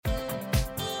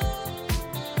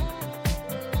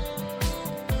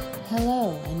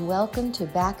welcome to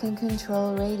Back in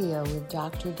Control Radio with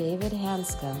Dr. David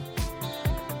Hanscom.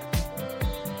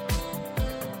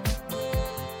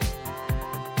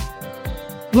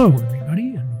 Hello,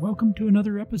 everybody, and welcome to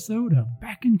another episode of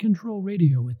Back in Control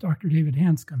Radio with Dr. David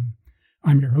Hanscom.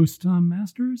 I'm your host, Tom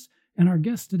Masters, and our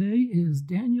guest today is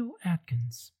Daniel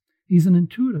Atkins. He's an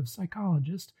intuitive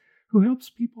psychologist who helps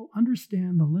people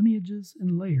understand the lineages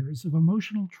and layers of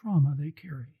emotional trauma they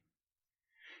carry.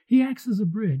 He acts as a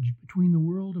bridge between the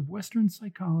world of Western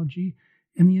psychology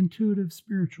and the intuitive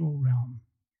spiritual realm.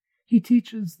 He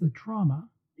teaches that trauma,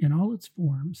 in all its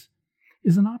forms,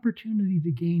 is an opportunity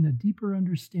to gain a deeper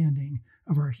understanding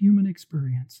of our human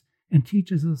experience and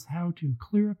teaches us how to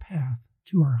clear a path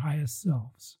to our highest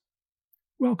selves.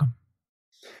 Welcome.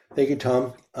 Thank you,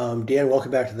 Tom. Dan,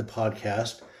 welcome back to the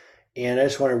podcast. And I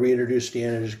just want to reintroduce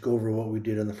Dan and just go over what we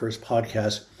did on the first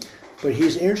podcast. But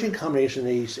he's an interesting combination.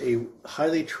 He's a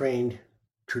highly trained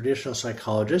traditional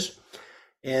psychologist.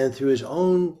 And through his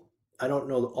own, I don't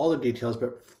know all the details,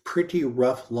 but pretty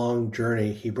rough, long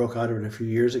journey, he broke out of it a few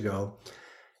years ago.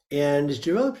 And he's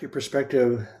developed a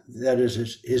perspective that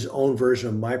is his own version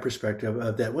of my perspective,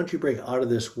 of that once you break out of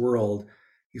this world,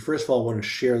 you first of all want to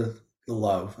share the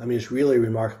love. I mean, it's really a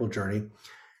remarkable journey.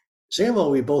 Second of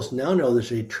all, we both now know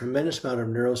there's a tremendous amount of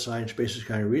neuroscience-based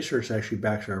kind of research that actually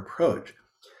backs our approach.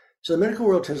 So the medical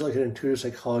world tends to look at intuitive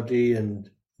psychology and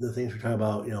the things we're talking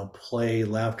about, play,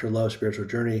 laughter, love, spiritual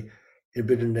journey, in a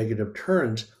bit of negative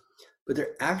turns, but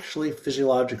they're actually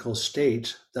physiological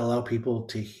states that allow people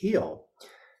to heal.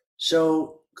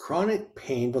 So chronic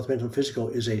pain, both mental and physical,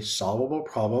 is a solvable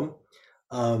problem.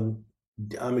 I'm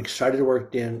excited to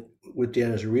work with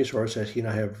Dan as a resource, as he and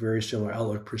I have very similar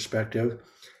outlook perspective,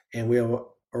 and we have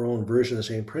our own version of the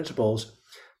same principles.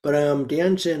 But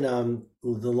Dan's in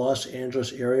the Los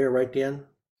Angeles area, right, Dan?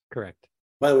 Correct.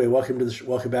 By the way, welcome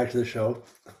back to the show.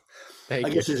 Thank you.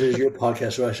 I guess this is your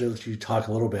podcast, so I should let you talk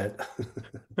a little bit.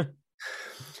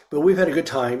 But we've had a good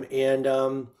time, and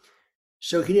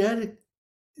so can you add?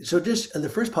 So just in the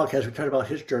first podcast, we talked about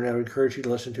his journey. I would encourage you to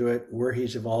listen to it, where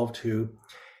he's evolved to,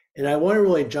 and I want to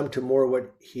really jump to more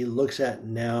what he looks at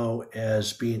now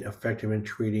as being effective in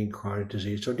treating chronic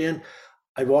disease. So Dan,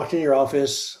 I walked in your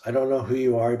office. I don't know who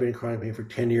you are. I've been in chronic pain for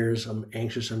 10 years. I'm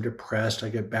anxious. I'm depressed. I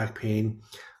get back pain.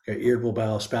 I got irritable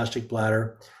bowel, spastic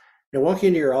bladder. Now, walking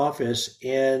into your office,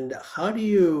 and how do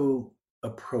you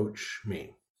approach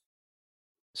me?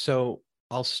 So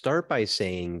I'll start by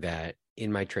saying that in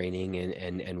my training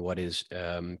and what is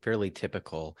fairly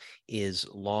typical is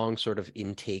long sort of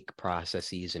intake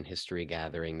processes and history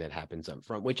gathering that happens up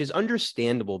front, which is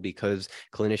understandable because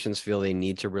clinicians feel they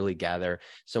need to really gather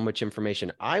so much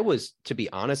information. To be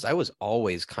honest, I was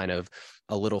always kind of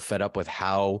a little fed up with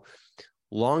how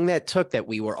long that took, that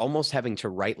we were almost having to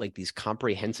write like these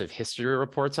comprehensive history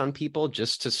reports on people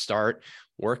just to start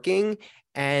working.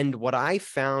 And what I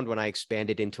found when I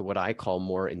expanded into what I call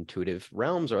more intuitive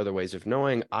realms or other ways of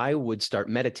knowing, I would start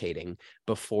meditating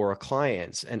before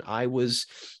clients. And I was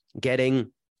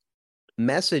getting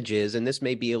messages, and this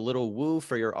may be a little woo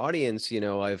for your audience,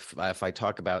 if I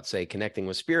talk about, say, connecting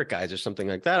with spirit guides or something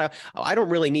like that, I don't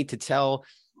really need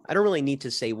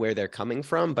to say where they're coming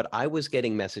from, but I was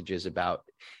getting messages about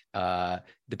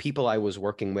the people I was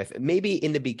working with. Maybe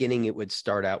in the beginning, it would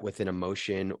start out with an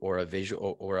emotion or a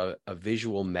visual or a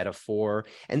visual metaphor.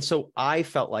 And so I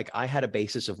felt like I had a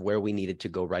basis of where we needed to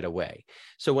go right away.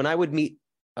 So when I would meet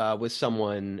with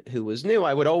someone who was new,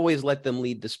 I would always let them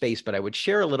lead the space, but I would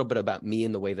share a little bit about me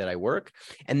and the way that I work.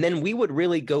 And then we would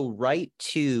really go right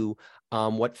to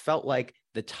what felt like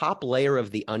the top layer of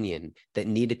the onion that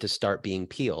needed to start being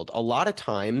peeled. A lot of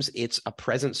times it's a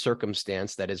present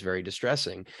circumstance that is very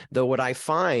distressing. Though what I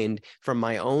find from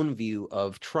my own view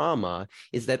of trauma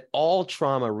is that all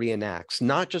trauma reenacts,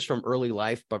 not just from early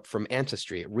life, but from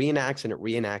ancestry. It reenacts and it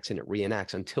reenacts and it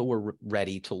reenacts until we're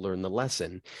ready to learn the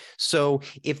lesson. So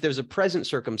if there's a present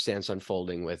circumstance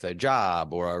unfolding with a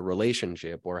job or a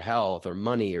relationship or health or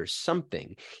money or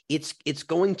something, it's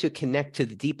going to connect to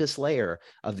the deepest layer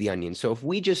of the onion. So if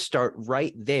we just start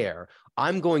right there,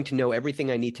 I'm going to know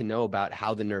everything I need to know about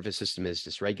how the nervous system is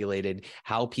dysregulated,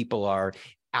 how people are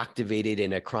activated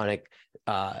in a chronic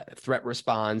threat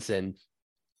response and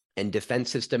defense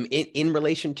system in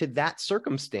relation to that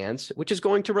circumstance, which is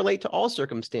going to relate to all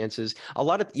circumstances. A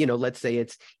lot of, let's say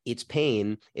it's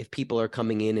pain. If people are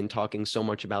coming in and talking so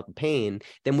much about the pain,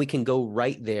 then we can go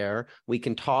right there. We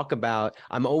can talk about,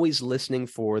 I'm always listening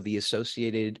for the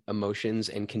associated emotions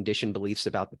and conditioned beliefs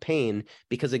about the pain,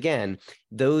 because again,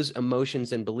 those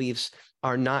emotions and beliefs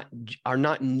are not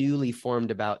newly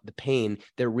formed about the pain.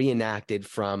 They're reenacted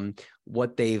from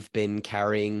what they've been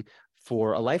carrying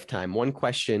for a lifetime. One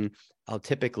question I'll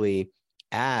typically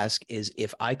ask is,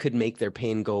 if I could make their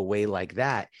pain go away like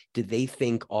that, did they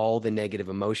think all the negative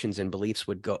emotions and beliefs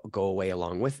would go away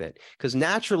along with it? Because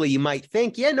naturally you might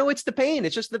think, yeah, no, it's the pain.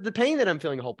 It's just the pain that I'm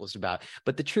feeling hopeless about.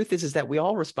 But the truth is that we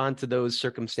all respond to those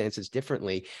circumstances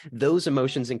differently. Those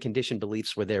emotions and conditioned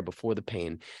beliefs were there before the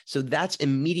pain. So that's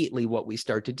immediately what we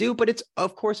start to do. But it's,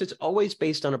 of course, it's always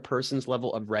based on a person's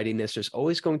level of readiness. There's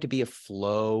always going to be a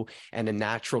flow and a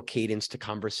natural cadence to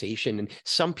conversation. And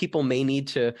some people may need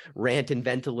to rant and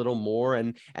vent a little more,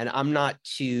 and I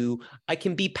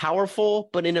can be powerful,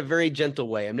 but in a very gentle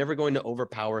way. I'm never going to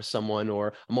overpower someone,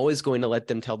 or I'm always going to let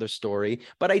them tell their story.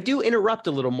 But I do interrupt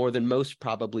a little more than most,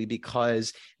 probably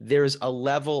because there's a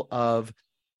level of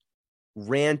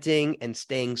ranting and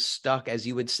staying stuck, as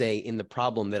you would say, in the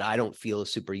problem that I don't feel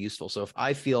is super useful. So if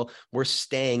I feel we're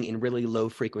staying in really low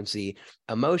frequency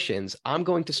emotions, I'm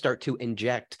going to start to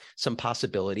inject some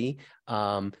possibility,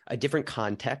 a different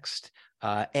context.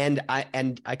 And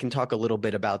I can talk a little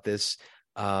bit about this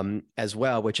as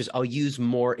well, which is I'll use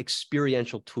more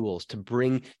experiential tools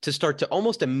to start to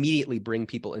almost immediately bring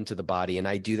people into the body. And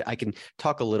I do that. I can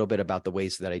talk a little bit about the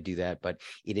ways that I do that, but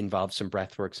it involves some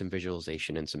breath work, some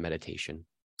visualization, and some meditation.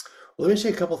 Well, let me say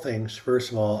a couple things.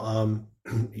 First of all, I'm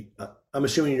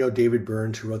assuming you know David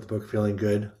Burns, who wrote the book Feeling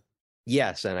Good.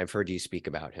 Yes, and I've heard you speak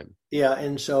about him. Yeah,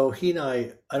 and so he and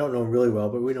I don't know him really well,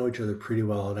 but we know each other pretty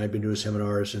well, and I've been to his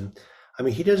seminars, and I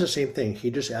mean, he does the same thing.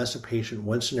 He just asks the patient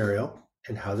one scenario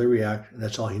and how they react, and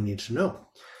that's all he needs to know.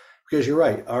 Because you're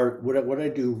right, what I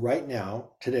do right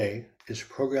now, today, is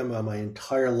program my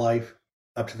entire life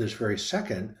up to this very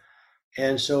second.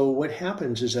 And so what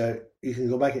happens is that you can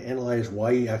go back and analyze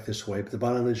why you act this way, but the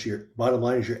bottom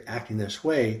line is you're acting this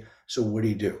way, so what do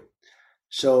you do?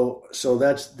 So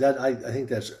that's that. I think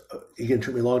that's, again, it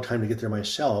took me a long time to get there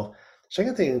myself.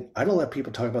 Second thing, I don't let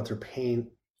people talk about their pain.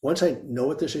 Once I know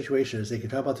what the situation is, they can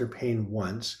talk about their pain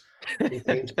once, and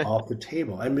things off the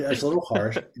table. I mean, it's a little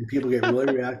harsh, and people get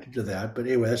really reactive to that. But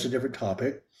anyway, that's a different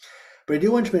topic. But I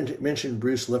do want to mention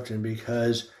Bruce Lipton,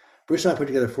 because Bruce and I put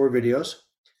together 4 videos.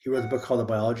 He wrote a book called The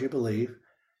Biology of Belief.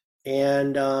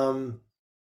 And,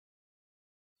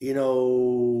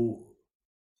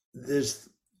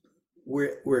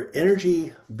 we're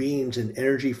energy beings and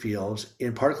energy fields,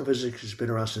 and particle physics has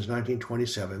been around since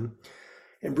 1927.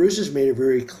 And Bruce has made it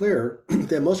very clear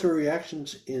that most of our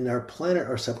reactions in our planet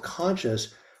are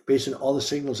subconscious based on all the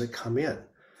signals that come in.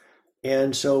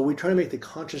 And so we try to make the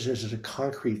consciousness as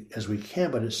concrete as we can,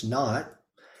 but it's not.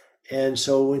 And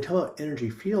so when we talk about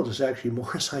energy fields, it's actually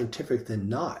more scientific than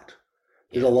not.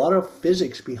 There's a lot of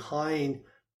physics behind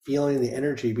feeling the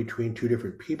energy between two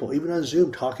different people. Even on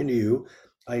Zoom, talking to you,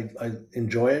 I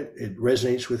enjoy it. It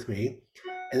resonates with me.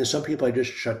 And then some people I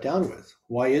just shut down with.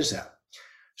 Why is that?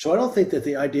 So I don't think that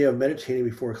the idea of meditating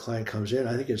before a client comes in,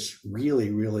 I think it's really,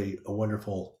 really a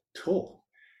wonderful tool.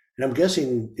 And I'm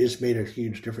guessing it's made a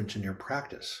huge difference in your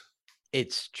practice.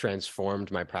 It's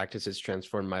transformed my practice. It's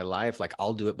transformed my life. Like,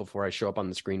 I'll do it before I show up on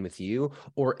the screen with you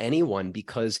or anyone,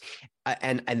 because,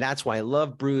 and that's why I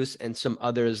love Bruce and some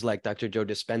others like Dr. Joe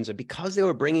Dispenza, because they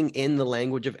were bringing in the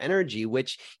language of energy,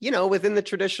 which, within the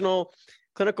traditional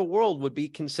clinical world would be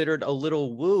considered a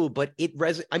little woo, but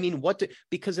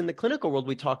because in the clinical world,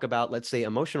 we talk about, let's say,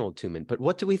 emotional attunement, but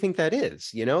what do we think that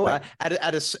is? Right.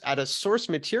 At a source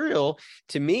material,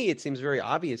 to me, it seems very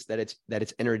obvious that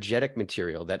it's energetic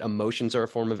material, that emotions are a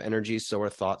form of energy. So are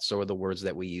thoughts, so are the words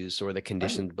that we use, so are the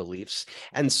conditioned beliefs.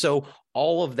 And so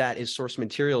all of that is source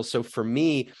material. So for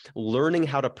me, learning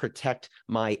how to protect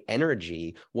my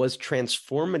energy was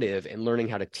transformative in learning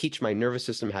how to teach my nervous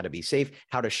system how to be safe,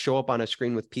 how to show up on a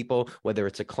screen with people, whether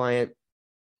it's a client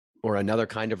or another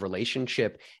kind of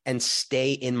relationship, and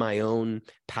stay in my own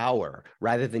power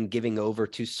rather than giving over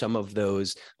to some of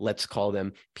those, let's call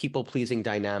them people-pleasing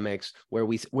dynamics, where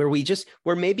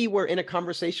maybe we're in a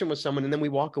conversation with someone and then we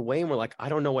walk away and we're like, I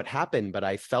don't know what happened, but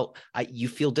you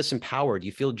feel disempowered,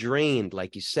 you feel drained,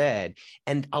 like you said.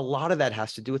 And a lot of that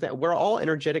has to do with that. We're all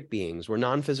energetic beings. We're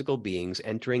non-physical beings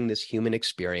entering this human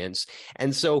experience.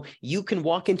 And so you can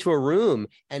walk into a room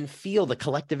and feel the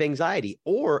collective anxiety,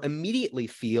 or immediately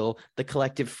feel the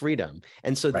collective freedom.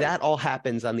 And so that all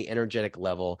happens on the energetic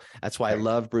level. That's why I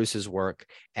love Bruce's work.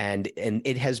 And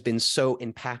it has been so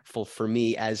impactful for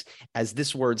me, as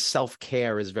this word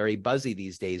self-care is very buzzy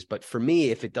these days. But for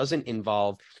me, if it doesn't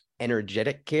involve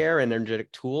energetic care and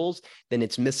energetic tools, then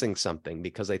it's missing something,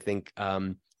 because I think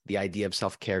the idea of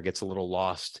self-care gets a little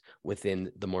lost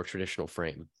within the more traditional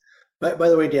frame. By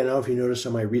the way, Dan, I don't know if you noticed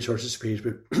on my resources page,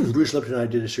 but Bruce Lipton and I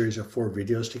did a series of 4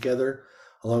 videos together,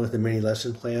 along with the mini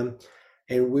lesson plan.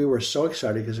 And we were so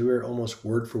excited because we were almost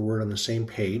word for word on the same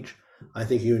page. I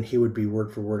think you and he would be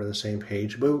word for word on the same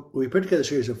page. But we put together a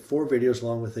series of 4 videos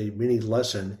along with a mini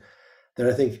lesson that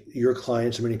I think your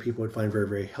clients and many people would find very,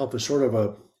 very helpful. Sort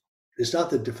of it's not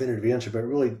the definitive answer, but it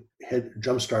really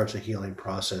jumpstarts a healing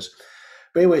process.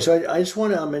 But anyway, so I just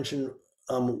want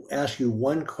to ask you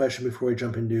one question before we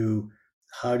jump into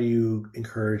how do you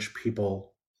encourage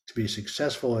people to be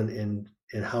successful and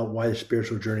why the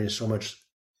spiritual journey is so much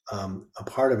a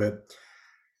part of it.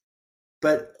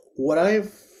 But what I've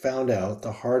found out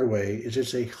the hard way is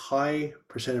it's a high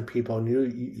percent of people, and you'll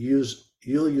use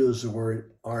the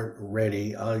word aren't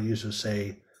ready. I used to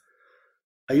say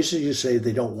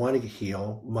they don't want to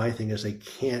heal. My thing is they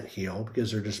can't heal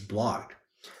because they're just blocked.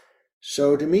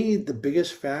 So to me, the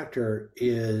biggest factor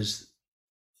is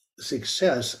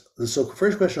success. So the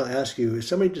first question I'll ask you is,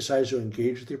 somebody decides to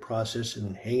engage with your process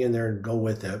and hang in there and go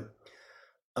with it,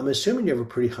 I'm assuming you have a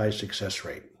pretty high success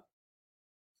rate.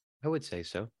 I would say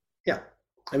so. Yeah.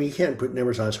 I mean, you can't put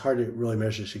numbers on. It's hard to really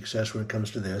measure success when it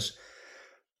comes to this.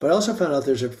 But I also found out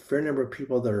there's a fair number of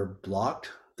people that are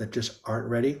blocked, that just aren't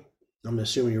ready. I'm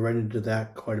assuming you run into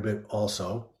that quite a bit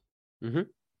also. Mm-hmm.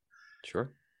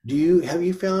 Sure. Have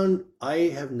you found, I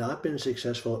have not been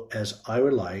successful as I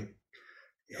would like.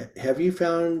 Have you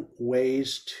found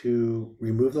ways to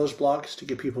remove those blocks to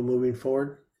get people moving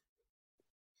forward?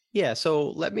 Yeah. So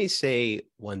let me say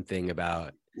one thing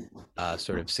about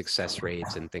sort of success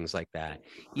rates and things like that.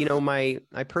 My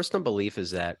personal belief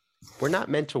is that we're not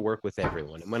meant to work with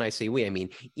everyone. And when I say we, I mean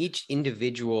each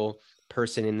individual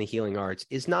person in the healing arts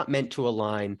is not meant to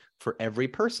align for every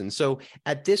person. So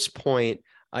at this point,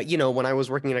 when I was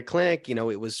working in a clinic,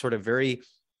 it was sort of very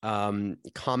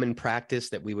common practice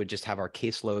that we would just have our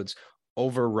caseloads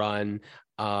overrun.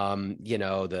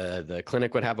 The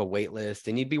clinic would have a wait list,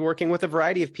 and you'd be working with a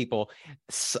variety of people,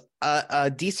 a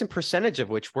decent percentage of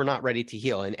which were not ready to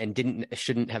heal and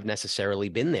shouldn't have necessarily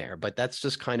been there. But that's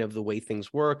just kind of the way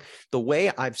things work. The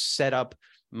way I've set up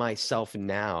myself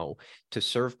now to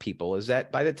serve people is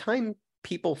that by the time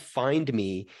people find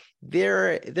me,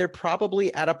 they're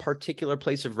probably at a particular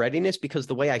place of readiness, because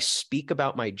the way I speak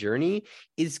about my journey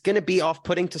is going to be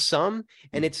off-putting to some,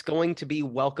 and it's going to be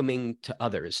welcoming to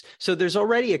others. So there's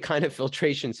already a kind of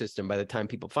filtration system by the time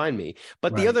people find me.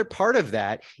 But Right. The other part of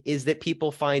that is that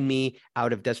people find me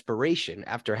out of desperation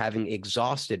after having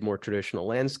exhausted more traditional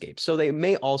landscapes. So they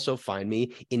may also find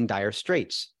me in dire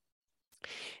straits.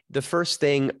 The first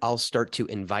thing I'll start to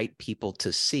invite people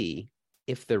to see,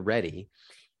 if they're ready,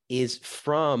 is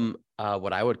from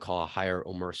what I would call a higher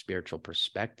or more spiritual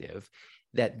perspective,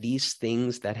 that these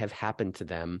things that have happened to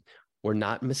them were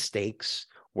not mistakes,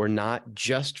 were not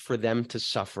just for them to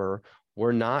suffer,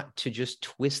 were not to just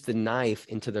twist the knife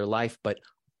into their life, but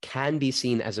can be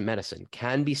seen as a medicine,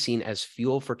 can be seen as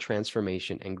fuel for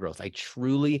transformation and growth. I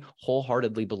truly,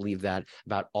 wholeheartedly believe that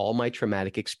about all my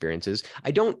traumatic experiences.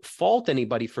 I don't fault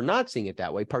anybody for not seeing it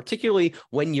that way, particularly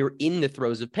when you're in the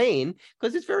throes of pain,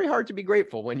 because it's very hard to be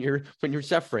grateful when you're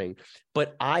suffering.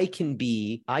 But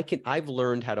I've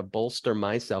learned how to bolster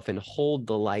myself and hold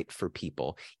the light for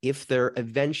people if they're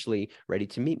eventually ready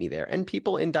to meet me there. And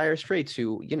people in dire straits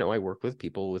who, I work with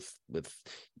people with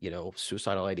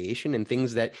suicidal ideation and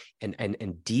things that,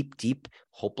 and deep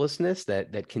hopelessness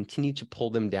that continue to pull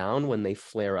them down when they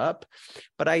flare up.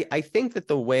 But I think that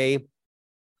the way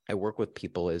I work with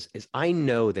people is I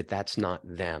know that that's not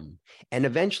them. And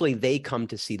eventually they come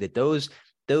to see that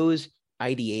those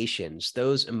ideations,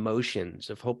 those emotions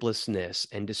of hopelessness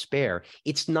and despair,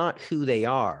 it's not who they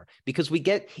are. Because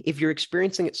if you're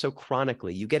experiencing it so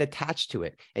chronically, you get attached to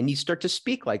it and you start to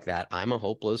speak like that. I'm a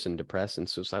hopeless and depressed and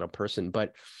suicidal person.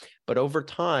 But over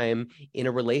time, in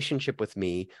a relationship with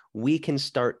me, we can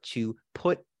start to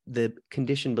put the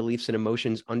conditioned beliefs and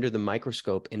emotions under the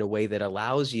microscope in a way that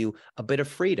allows you a bit of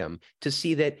freedom to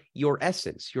see that your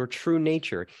essence, your true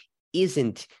nature,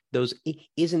 isn't those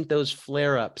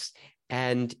flare-ups.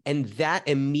 And that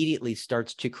immediately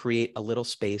starts to create a little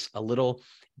space, a little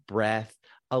breath,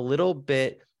 a little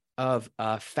bit of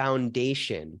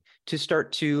foundation to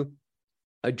start to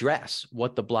address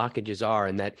what the blockages are.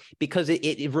 And that because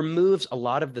it removes a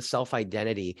lot of the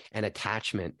self-identity and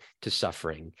attachment to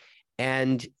suffering.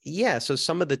 And so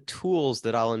some of the tools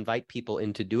that I'll invite people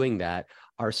into doing that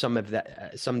are some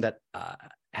that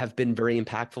have been very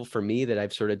impactful for me, that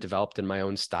I've sort of developed in my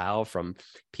own style from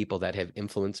people that have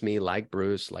influenced me, like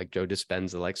Bruce, like Joe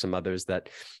Dispenza, like some others that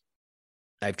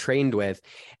I've trained with.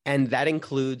 And that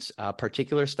includes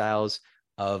particular styles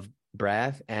of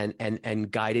breath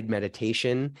and guided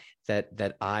meditation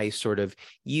that I sort of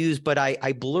use, but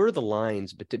I blur the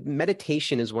lines. But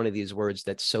meditation is one of these words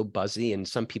that's so buzzy, and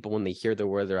some people, when they hear the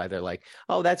word, they're either like,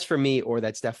 oh, that's for me, or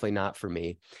that's definitely not for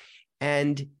me.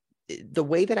 And the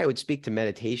way that I would speak to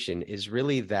meditation is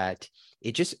really that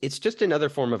it's just another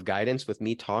form of guidance with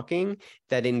me talking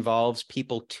that involves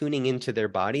people tuning into their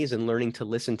bodies and learning to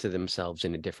listen to themselves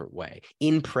in a different way,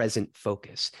 in present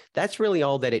focus. That's really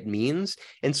all that it means.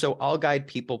 And so I'll guide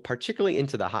people particularly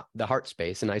into the heart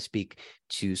space, and I speak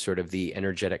to sort of the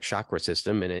energetic chakra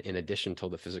system in addition to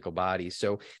the physical body.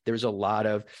 So there's a lot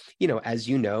of, as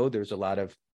you know, there's a lot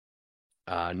of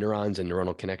neurons and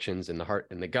neuronal connections in the heart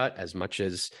and the gut, as much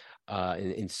as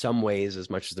in some ways, as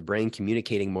much as the brain,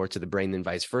 communicating more to the brain than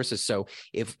vice versa. So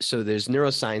there's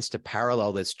neuroscience to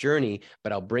parallel this journey,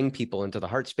 but I'll bring people into the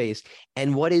heart space.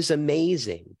 And what is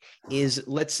amazing is,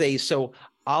 let's say, so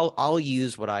I'll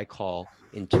use what I call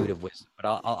intuitive wisdom,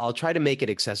 but I'll try to make it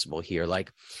accessible here. Like,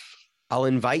 I'll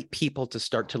invite people to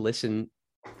start to listen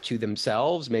to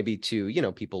themselves, maybe to,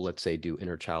 people, let's say, do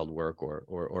inner child work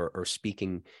or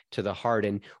speaking to the heart.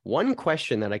 And one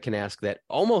question that I can ask that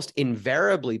almost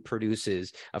invariably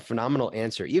produces a phenomenal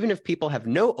answer, even if people have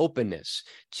no openness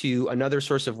to another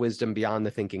source of wisdom beyond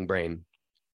the thinking brain,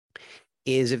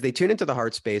 is if they tune into the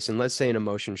heart space and let's say an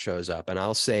emotion shows up, and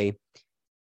I'll say,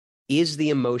 is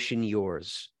the emotion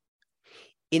yours?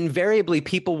 Invariably,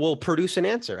 people will produce an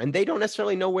answer, and they don't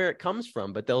necessarily know where it comes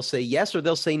from, but they'll say yes or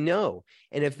they'll say no.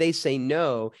 And if they say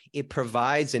no, it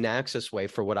provides an access way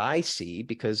for what I see,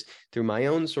 because through my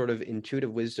own sort of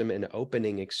intuitive wisdom and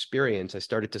opening experience, I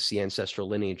started to see ancestral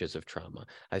lineages of trauma.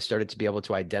 I started to be able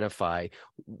to identify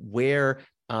where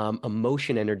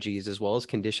emotion energies, as well as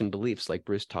conditioned beliefs, like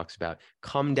Bruce talks about,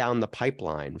 come down the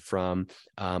pipeline from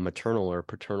maternal or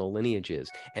paternal lineages.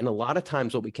 And a lot of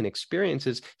times what we can experience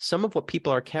is some of what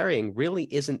people are carrying really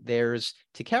isn't theirs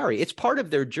to carry. It's part of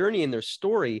their journey and their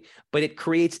story, but it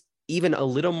creates even a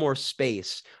little more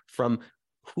space from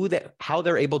how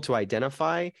they're able to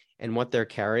identify and what they're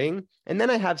carrying. And then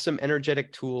I have some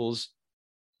energetic tools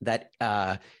that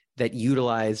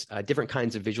utilize different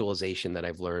kinds of visualization that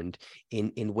I've learned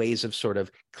in ways of sort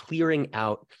of clearing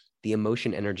out the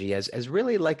emotion energy as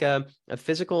really like a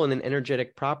physical and an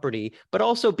energetic property, but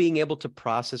also being able to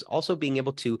process, also being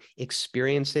able to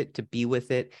experience it, to be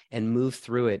with it and move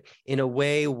through it in a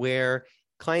way where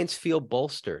clients feel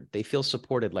bolstered. They feel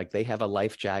supported, like they have a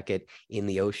life jacket in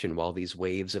the ocean while these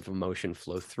waves of emotion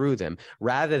flow through them,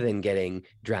 rather than getting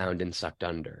drowned and sucked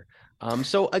under.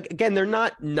 So again, they're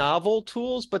not novel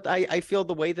tools, but I feel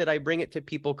the way that I bring it to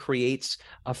people creates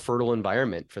a fertile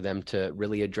environment for them to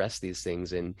really address these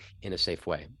things in a safe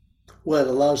way. Well, it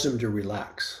allows them to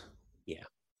relax. Yeah,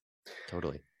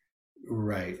 totally.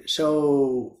 Right.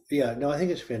 So, yeah, no, I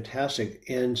think it's fantastic.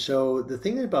 And so the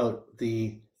thing about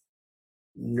the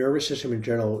nervous system in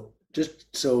general,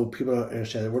 just so people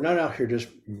understand that we're not out here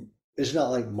it's not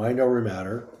like mind over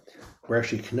matter. We're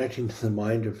actually connecting to the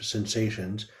mind of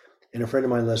sensations. And a friend of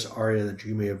mine, Les Aria, that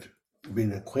you may have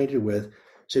been acquainted with,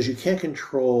 says you can't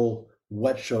control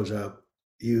what shows up.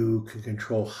 You can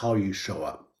control how you show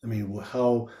up. I mean,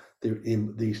 how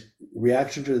these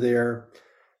reactions are there,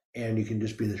 and you can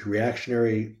just be this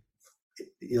reactionary,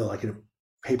 like in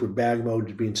a paper bag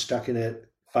mode, being stuck in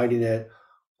it, fighting it,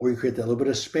 or you create that little bit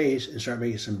of space and start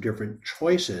making some different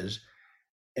choices.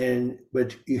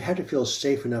 But you have to feel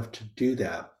safe enough to do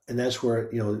that. And that's where,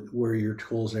 where your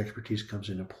tools and expertise comes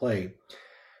into play.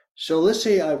 So let's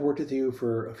say I've worked with you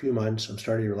for a few months. I'm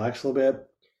starting to relax a little bit.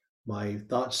 My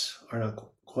thoughts are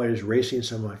not quite as racing.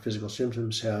 Some of my physical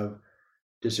symptoms have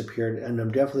disappeared, and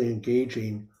I'm definitely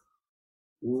engaging.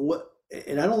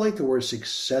 And I don't like the word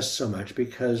success so much,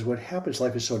 because what happens,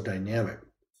 life is so dynamic.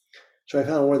 So I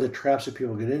found one of the traps that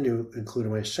people get into,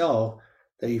 including myself,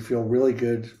 that you feel really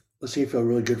good. Let's say you feel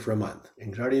really good for a month.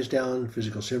 Anxiety is down,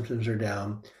 physical symptoms are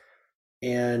down,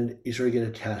 and you sort of get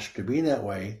attached to being that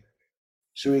way.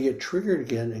 So when you get triggered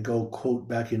again and go, quote,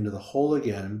 back into the hole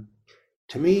again,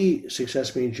 to me,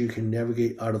 success means you can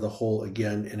navigate out of the hole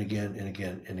again and again and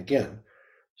again and again.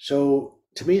 So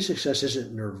to me, success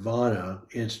isn't nirvana.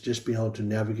 It's just being able to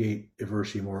navigate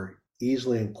adversity more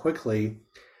easily and quickly.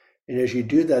 And as you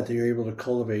do that, then you're able to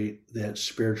cultivate that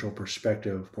spiritual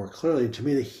perspective more clearly. To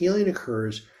me, the healing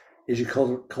occurs as you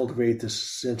cultivate this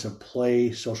sense of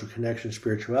play, social connection,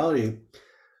 spirituality.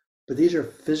 But these are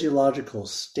physiological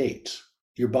states.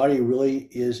 Your body really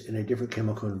is in a different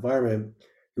chemical environment.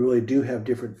 You really do have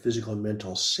different physical and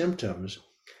mental symptoms.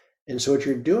 And so what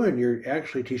you're doing, you're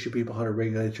actually teaching people how to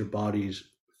regulate your body's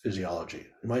physiology.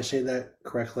 Am I saying that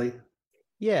correctly?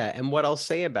 Yeah. And what I'll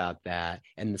say about that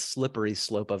and the slippery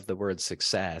slope of the word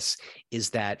success is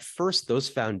that first, those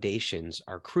foundations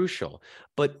are crucial.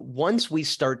 But once we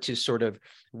start to sort of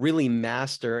really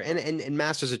master, and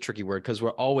master is a tricky word because we're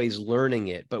always learning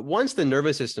it. But once the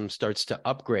nervous system starts to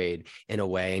upgrade in a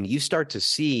way, and you start to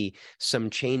see some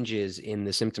changes in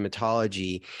the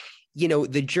symptomatology,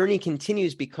 the journey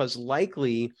continues because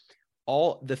likely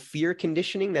all the fear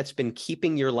conditioning that's been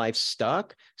keeping your life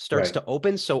stuck starts to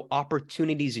open. So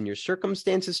opportunities in your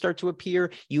circumstances start to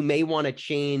appear. You may want to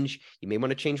change. You may want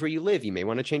to change where you live. You may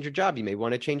want to change your job. You may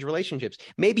want to change relationships.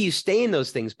 Maybe you stay in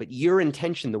those things, but your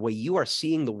intention, the way you are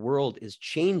seeing the world is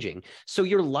changing. So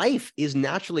your life is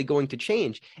naturally going to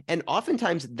change. And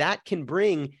oftentimes that can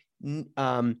bring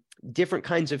different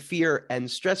kinds of fear and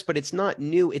stress, but it's not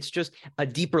new. It's just a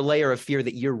deeper layer of fear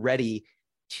that you're ready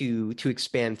to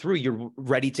expand through. You're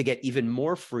ready to get even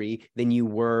more free than you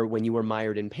were when you were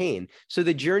mired in pain. So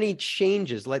the journey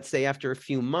changes. Let's say after a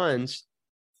few months,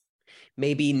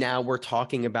 maybe now we're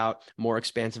talking about more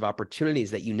expansive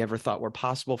opportunities that you never thought were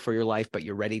possible for your life, but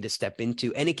you're ready to step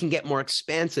into, and it can get more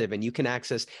expansive and you can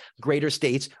access greater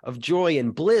states of joy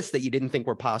and bliss that you didn't think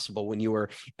were possible when you were,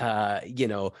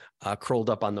 curled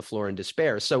up on the floor in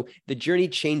despair. So the journey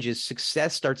changes.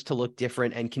 Success starts to look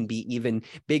different and can be even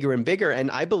bigger and bigger. And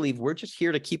I believe we're just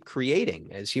here to keep creating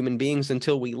as human beings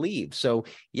until we leave. So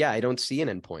yeah, I don't see an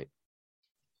endpoint.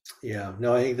 Yeah,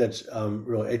 no, I think that's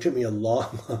really, it took me a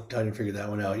long, long time to figure that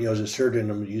one out. As a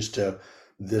surgeon, I'm used to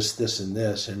this, and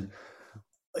this. And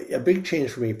a big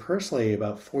change for me personally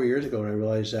about 4 years ago when I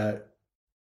realized that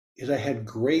is I had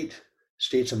great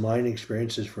states of mind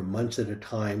experiences for months at a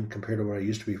time compared to what I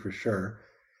used to be for sure.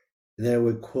 And then I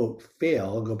would, quote,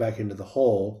 fail, go back into the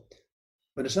hole.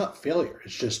 But it's not failure.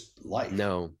 It's just life.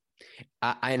 No.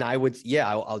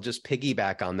 I'll just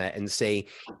piggyback on that and say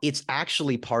it's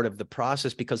actually part of the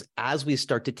process, because as we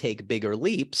start to take bigger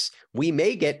leaps, we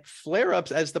may get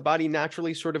flare-ups as the body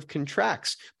naturally sort of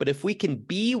contracts. But if we can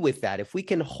be with that, if we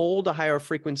can hold a higher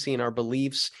frequency in our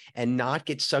beliefs and not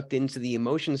get sucked into the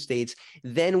emotion states,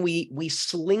 then we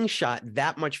slingshot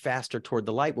that much faster toward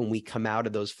the light when we come out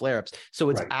of those flare-ups.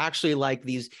 So it's actually like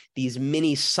these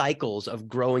mini cycles of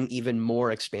growing even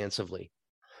more expansively.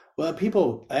 Well,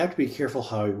 I have to be careful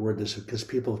how I word this because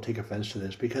people take offense to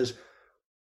this. Because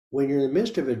when you're in the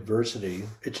midst of adversity,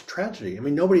 it's tragedy. I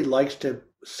mean, nobody likes to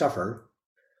suffer,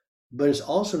 but it's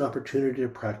also an opportunity to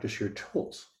practice your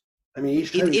tools. I mean,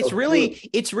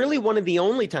 it's really one of the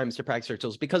only times to practice your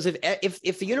tools, because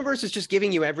if the universe is just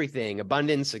giving you everything,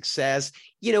 abundance, success,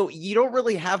 you don't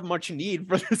really have much need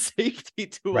for the safety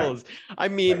tools. Right. I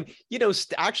mean,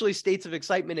 actually states of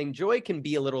excitement and joy can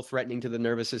be a little threatening to the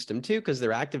nervous system too, because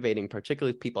they're activating,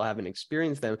 particularly if people haven't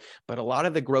experienced them. But a lot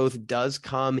of the growth does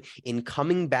come in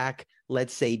coming back,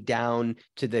 let's say, down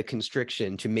to the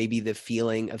constriction, to maybe the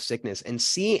feeling of sickness,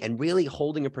 and really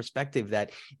holding a perspective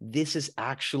that this is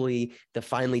actually the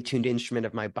finely tuned instrument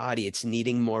of my body. It's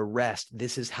needing more rest.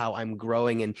 This is how I'm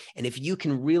growing. And if you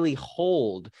can really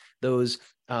hold those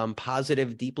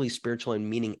positive, deeply spiritual and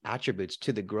meaning attributes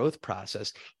to the growth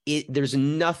process, there's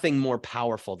nothing more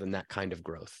powerful than that kind of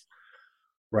growth.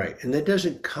 Right. And that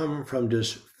doesn't come from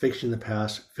just fixing the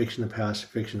past.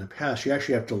 You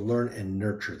actually have to learn and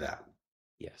nurture that.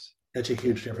 Yes. That's a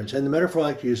huge difference. And the metaphor I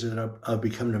like to use is of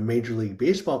becoming a Major League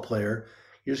Baseball player.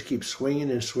 You just keep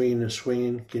swinging and swinging and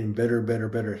swinging, getting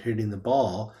better at hitting the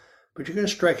ball. But you're going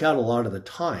to strike out a lot of the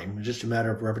time. It's just a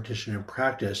matter of repetition and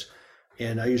practice.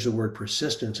 And I use the word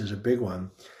persistence as a big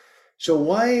one. So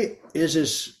why is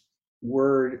this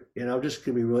word, and I'm just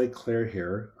going to be really clear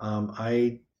here,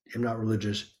 I am not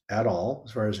religious at all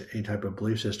as far as any type of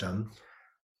belief system.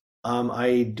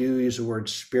 I do use the word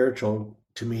spiritual.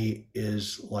 To me,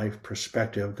 is life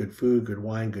perspective, good food, good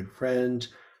wine, good friends,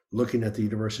 looking at the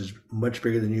universe is much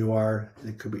bigger than you are.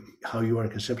 It could be how you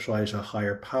want to conceptualize a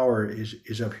higher power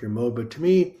is up your mode. But to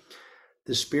me,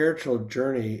 the spiritual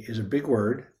journey is a big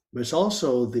word, but it's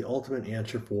also the ultimate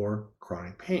answer for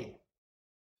chronic pain.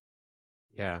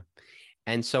 Yeah.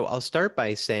 And so I'll start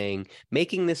by saying,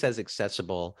 making this as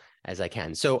accessible as I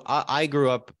can. So I grew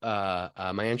up,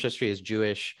 my ancestry is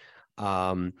Jewish,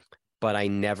 but I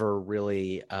never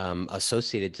really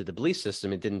associated to the belief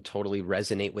system. It didn't totally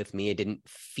resonate with me. It didn't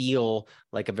feel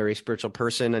like a very spiritual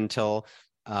person until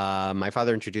my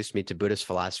father introduced me to Buddhist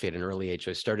philosophy at an early age.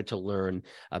 So I started to learn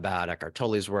about Eckhart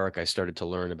Tolle's work. I started to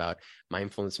learn about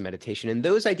mindfulness and meditation. And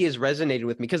those ideas resonated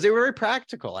with me because they were very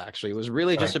practical, actually. It was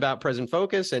really just about present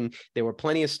focus. And there were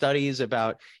plenty of studies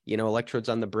about, electrodes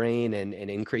on the brain and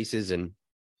increases in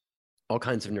all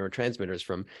kinds of neurotransmitters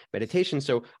from meditation.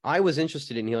 So I was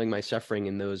interested in healing my suffering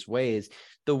in those ways.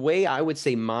 The way I would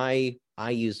say I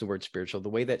use the word spiritual, the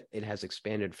way that it has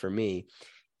expanded for me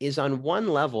is on one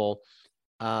level,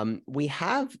 we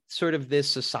have sort of this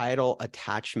societal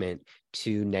attachment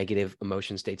to negative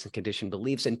emotion states and conditioned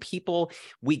beliefs, and people,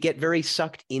 we get very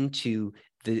sucked into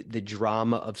the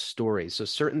drama of stories. So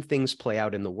certain things play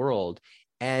out in the world,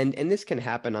 and this can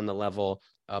happen on the level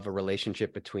of a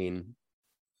relationship between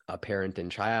a parent and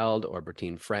child, or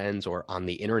between friends, or on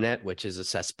the internet, which is a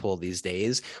cesspool these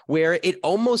days, where it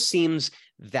almost seems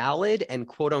valid and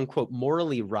quote unquote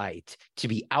morally right to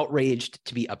be outraged,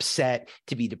 to be upset,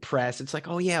 to be depressed. It's like,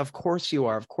 oh yeah, of course you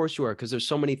are, because there's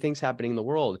so many things happening in the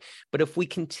world. But if we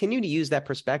continue to use that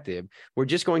perspective, we're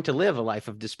just going to live a life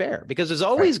of despair, because there's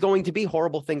always going to be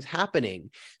horrible things happening.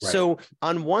 Right. So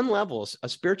on one level, a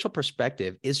spiritual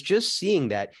perspective is just seeing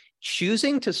that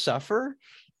choosing to suffer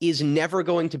is never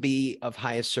going to be of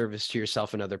highest service to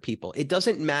yourself and other people. It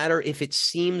doesn't matter if it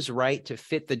seems right to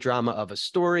fit the drama of a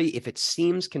story, if it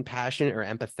seems compassionate or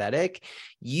empathetic.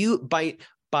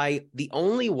 By the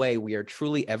only way we are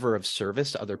truly ever of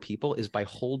service to other people is by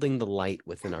holding the light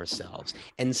within ourselves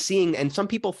and seeing, and some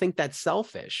people think that's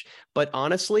selfish, but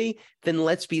honestly, then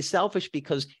let's be selfish,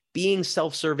 because being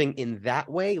self-serving in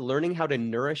that way, learning how to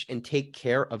nourish and take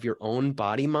care of your own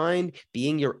body, mind,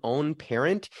 being your own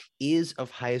parent is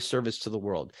of highest service to the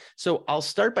world. So I'll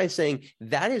start by saying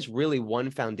that is really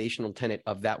one foundational tenet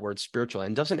of that word spiritual,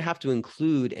 and doesn't have to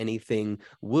include anything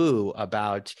woo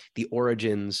about the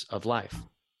origins of life.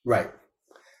 Right.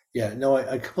 Yeah, no,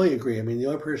 I completely agree. I mean, the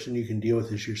only person you can deal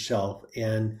with is yourself.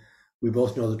 And we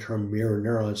both know the term mirror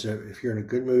neurons, that if you're in a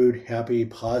good mood, happy,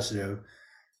 positive,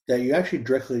 that you actually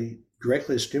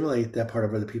directly stimulate that part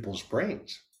of other people's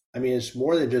brains. I mean, it's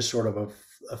more than just sort of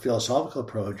a philosophical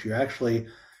approach. You're actually,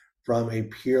 from a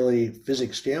purely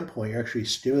physics standpoint, you're actually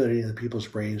stimulating the people's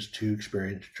brains to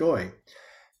experience joy.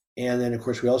 And then, of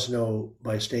course, we also know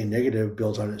by staying negative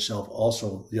builds on itself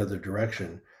also the other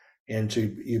direction. And so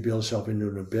you build yourself into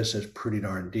an abyss that's pretty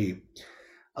darn deep.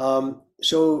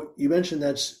 So you mentioned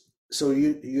so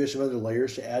you have some other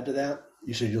layers to add to that.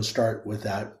 You said you'll start with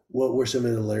that. What were some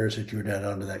of the layers that you would add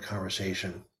onto that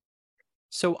conversation?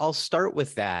 So I'll start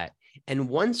with that. And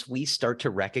once we start to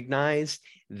recognize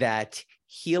that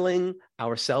healing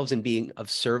ourselves and being of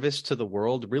service to the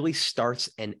world really starts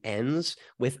and ends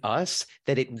with us,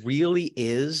 that it really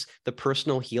is the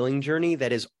personal healing journey,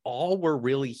 that is all we're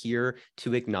really here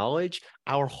to acknowledge,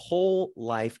 our whole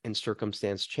life and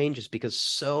circumstance changes, because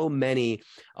so many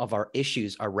of our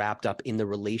issues are wrapped up in the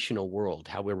relational world,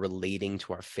 how we're relating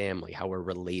to our family, how we're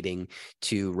relating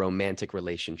to romantic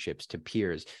relationships, to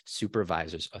peers,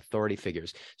 supervisors, authority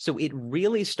figures. So it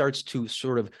really starts to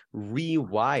sort of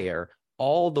rewire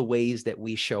all the ways that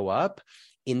we show up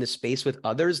in the space with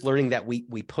others, learning that we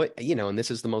put, and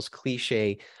this is the most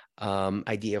cliche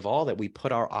idea of all, that we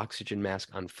put our oxygen mask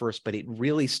on first, but it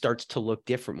really starts to look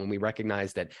different when we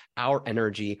recognize that our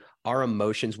energy, our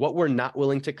emotions, what we're not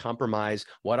willing to compromise,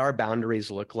 what our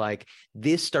boundaries look like,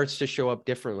 this starts to show up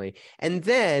differently. And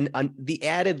then on the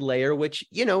added layer, which,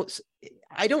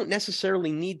 I don't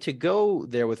necessarily need to go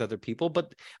there with other people,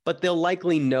 but they'll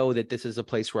likely know that this is a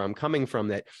place where I'm coming from,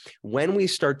 that when we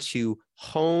start to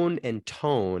hone and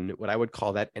tone what I would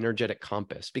call that energetic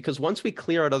compass, because once we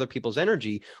clear out other people's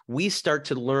energy, we start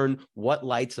to learn what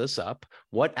lights us up,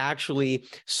 what actually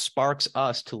sparks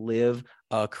us to live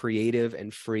a creative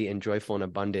and free and joyful and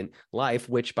abundant life,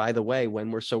 which, by the way,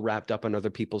 when we're so wrapped up in other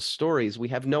people's stories, we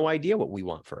have no idea what we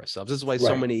want for ourselves. This is why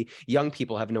so many young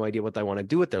people have no idea what they want to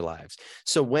do with their lives.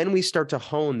 So when we start to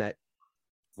hone that,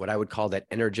 what I would call that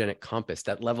energetic compass,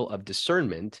 that level of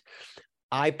discernment,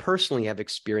 I personally have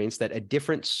experienced that a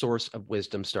different source of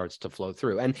wisdom starts to flow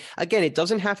through. And again, it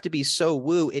doesn't have to be so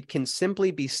woo. It can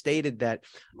simply be stated that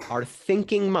our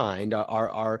thinking mind,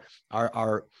 our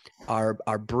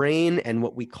brain, and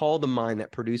what we call the mind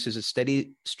that produces a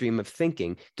steady stream of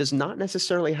thinking, does not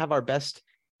necessarily have our best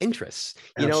interests,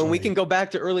 and we can go back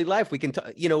to early life. We can,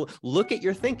 look at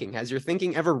your thinking. Has your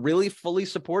thinking ever really fully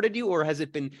supported you, or has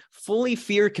it been fully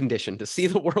fear conditioned to see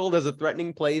the world as a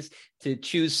threatening place, to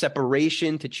choose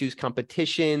separation, to choose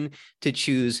competition, to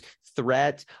choose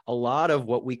threat? A lot of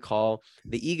what we call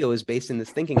the ego is based in this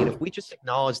thinking. And if we just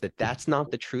acknowledge that that's not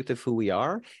the truth of who we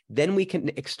are, then we can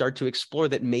start to explore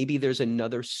that maybe there's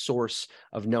another source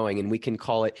of knowing, and we can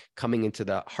call it coming into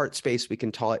the heart space. We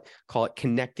can call it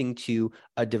connecting to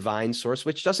a divine source,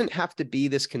 which doesn't have to be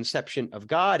this conception of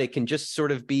God. It can just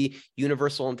sort of be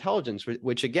universal intelligence,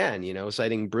 which again,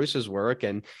 citing Bruce's work,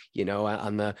 and,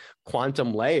 on the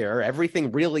quantum layer,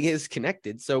 everything really is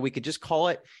connected. So we could just call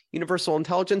it universal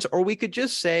intelligence, or Or we could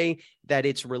just say that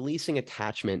it's releasing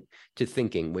attachment to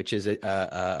thinking, which is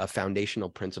a foundational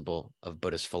principle of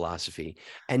Buddhist philosophy.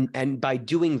 And by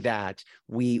doing that,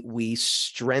 we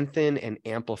strengthen and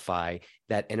amplify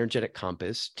that energetic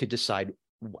compass to decide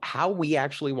how we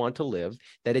actually want to live,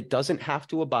 that it doesn't have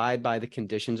to abide by the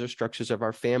conditions or structures of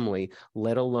our family,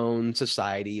 let alone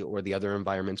society or the other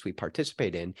environments we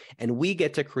participate in. And we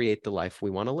get to create the life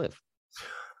we want to live.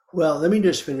 Well, let me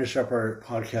just finish up our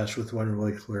podcast with one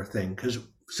really clear thing, because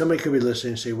somebody could be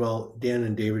listening and say, well, Dan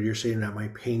and David, you're saying that my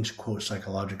pain's, quote,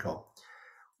 psychological.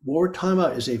 What we're talking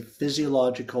about is a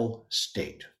physiological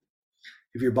state.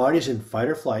 If your body's in fight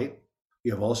or flight,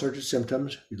 you have all sorts of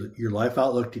symptoms. Your life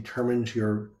outlook determines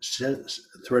your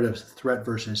threat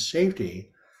versus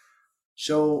safety.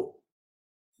 So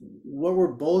what we're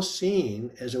both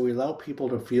seeing is that we allow people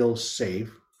to feel safe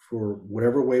for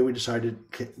whatever way we decided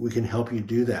we can help you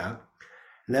do that.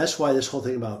 And that's why this whole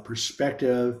thing about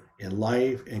perspective and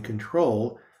life and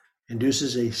control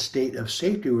induces a state of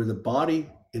safety where the body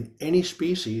in any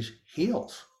species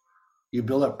heals. You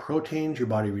build up proteins, your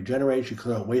body regenerates, you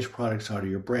clear out waste products out of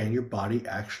your brain, your body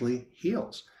actually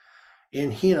heals.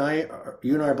 And you and I are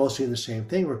both seeing the same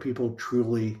thing where people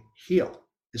truly heal.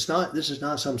 This is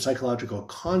not some psychological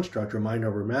construct or mind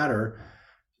over matter.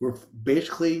 We're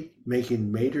basically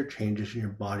making major changes in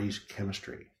your body's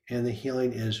chemistry, and the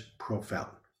healing is profound.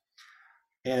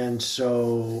 And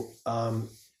so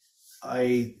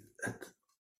I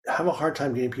have a hard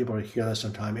time getting people to hear that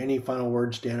sometime. Any final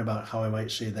words, Dan, about how I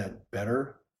might say that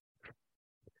better?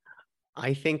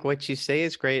 I think what you say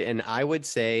is great. And I would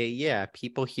say, yeah,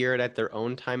 people hear it at their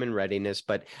own time and readiness.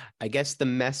 But I guess the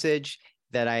message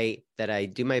that I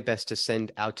do my best to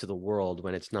send out to the world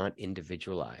when it's not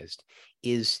individualized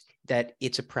is that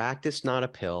it's a practice, not a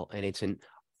pill, and it's an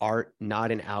art, not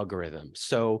an algorithm.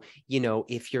 So,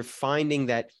 if you're finding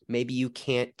that maybe you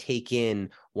can't take in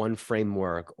one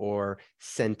framework or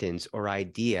sentence or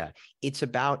idea, it's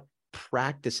about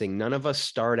practicing. None of us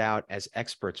start out as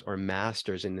experts or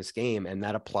masters in this game, and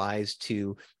that applies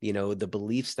to the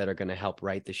beliefs that are going to help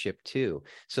right the ship too.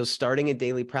 So starting a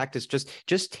daily practice,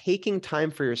 just taking time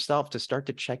for yourself to start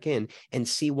to check in and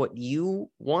see what you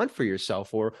want for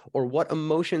yourself, or what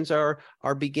emotions are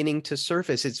beginning to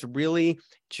surface. It's really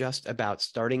just about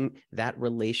starting that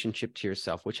relationship to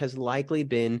yourself, which has likely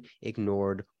been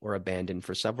ignored or abandoned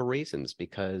for several reasons,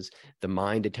 because the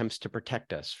mind attempts to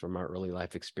protect us from our early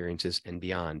life experiences and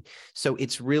beyond. So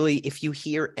it's really, if you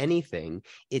hear anything,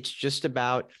 it's just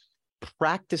about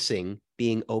practicing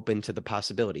being open to the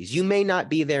possibilities. You may not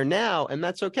be there now, and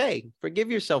that's okay.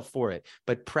 Forgive yourself for it,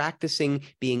 but practicing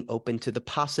being open to the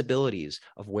possibilities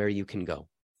of where you can go.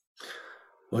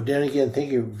 Well, Dan, again,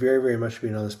 thank you very, very much for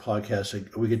being on this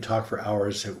podcast. We could talk for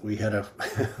hours. We had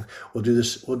we'll do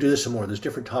this some more. There's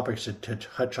different topics to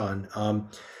touch on.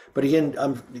 But again,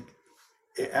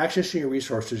 accessing your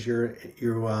resources.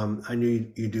 I knew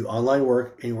you do online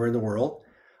work anywhere in the world.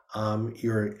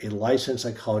 You're a licensed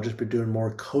psychologist, but doing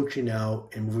more coaching now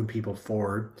and moving people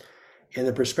forward. And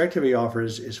the perspective he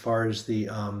offers, as far as the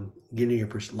getting your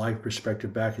life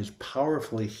perspective back, is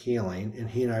powerfully healing. And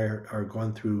he and I are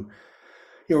going through.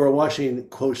 We're watching,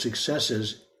 quote,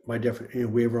 successes by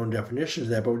definition. We have our own definitions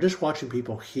of that, but we're just watching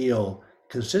people heal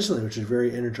consistently, which is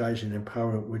very energizing and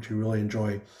empowering, which we really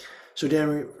enjoy. So,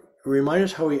 Dan, remind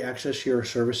us how we access your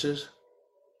services.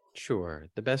 Sure.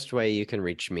 The best way you can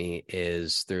reach me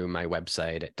is through my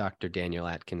website at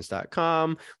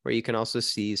drdanielatkins.com, where you can also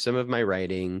see some of my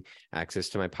writing, access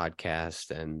to my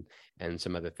podcast, and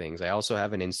some other things. I also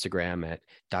have an Instagram at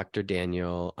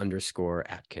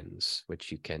drdaniel_Atkins,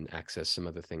 which you can access some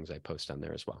of the things I post on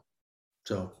there as well.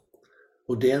 So,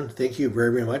 well, Dan, thank you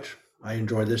very, very much. I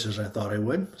enjoyed this as I thought I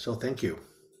would. So thank you.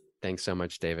 Thanks so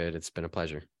much, David. It's been a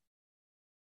pleasure.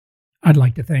 I'd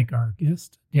like to thank our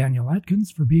guest, Daniel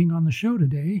Atkins, for being on the show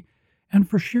today and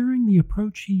for sharing the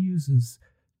approach he uses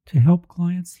to help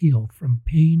clients heal from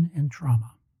pain and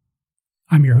trauma.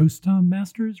 I'm your host, Tom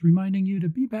Masters, reminding you to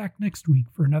be back next week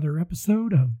for another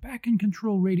episode of Back in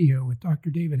Control Radio with Dr.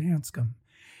 David Hanscom.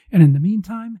 And in the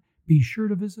meantime, be sure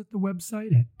to visit the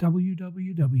website at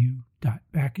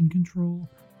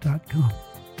www.backincontrol.com.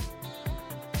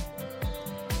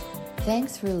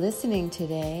 Thanks for listening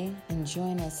today, and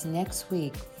join us next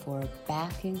week for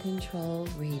Back in Control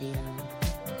Radio.